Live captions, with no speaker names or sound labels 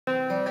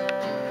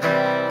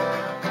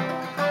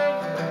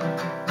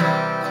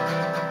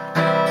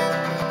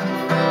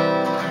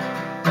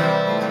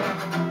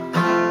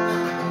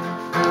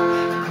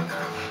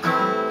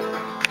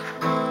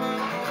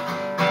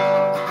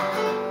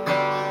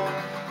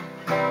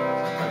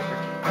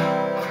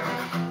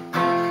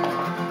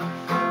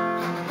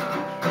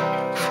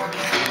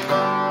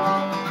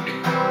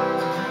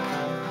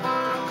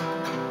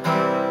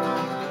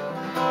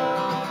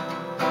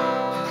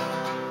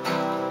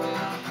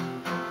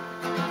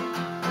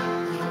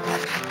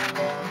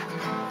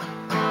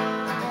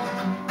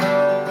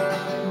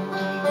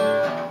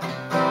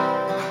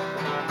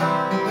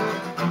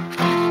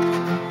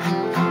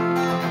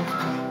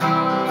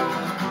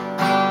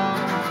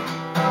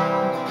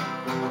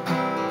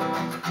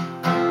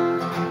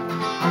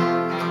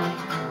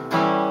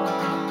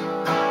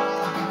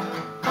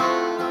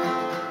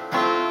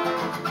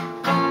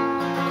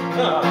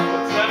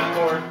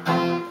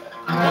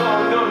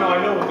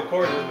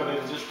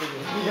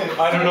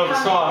don't know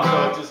the song,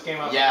 so it just came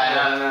out.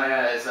 Yeah,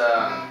 no, it's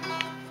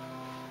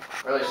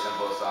really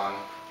simple song.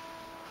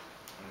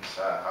 It's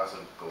House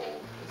of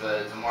Gold.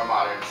 It's a more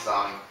modern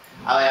song.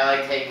 I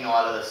like taking a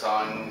lot of the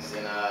songs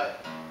in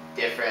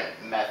different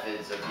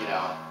methods of, you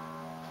know,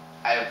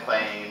 either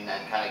playing and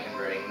then kind of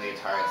converting the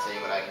guitar and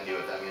seeing what I can do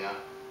with them, you know?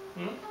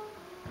 Hmm?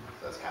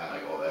 So that's kind of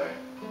my goal there.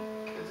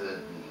 It's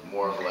a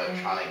more of an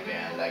electronic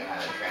band that I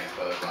kind of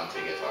transposed onto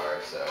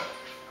guitar, so.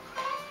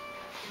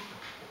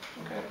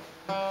 Okay.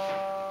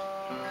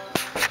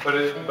 But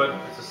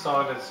it's a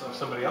song that's of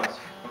somebody else?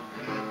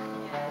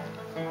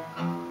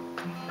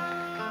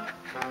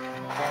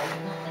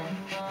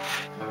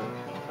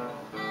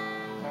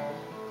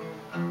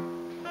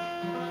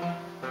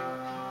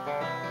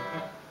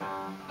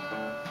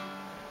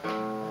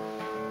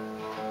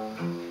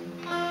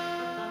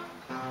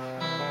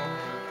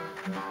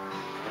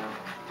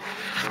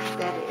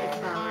 That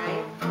is all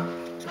right.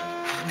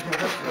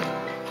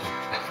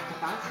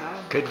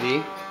 Could be.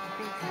 I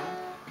think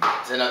so.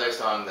 It's another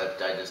song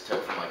that I just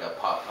took from like a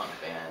pop punk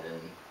band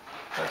and.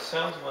 That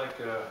sounds like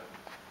a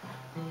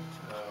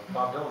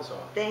Bob Dylan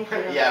song. Thank you.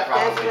 Yeah,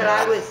 probably That's what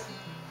I was.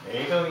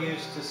 Ain't no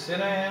use to sit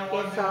and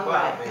wonder It's all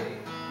why, right. baby.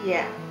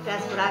 Yeah,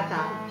 that's what I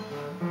thought.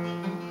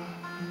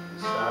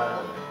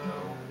 Decide,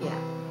 Yeah.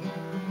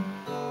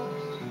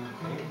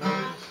 ain't no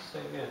use to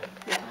say yeah.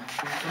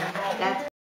 Yeah. That's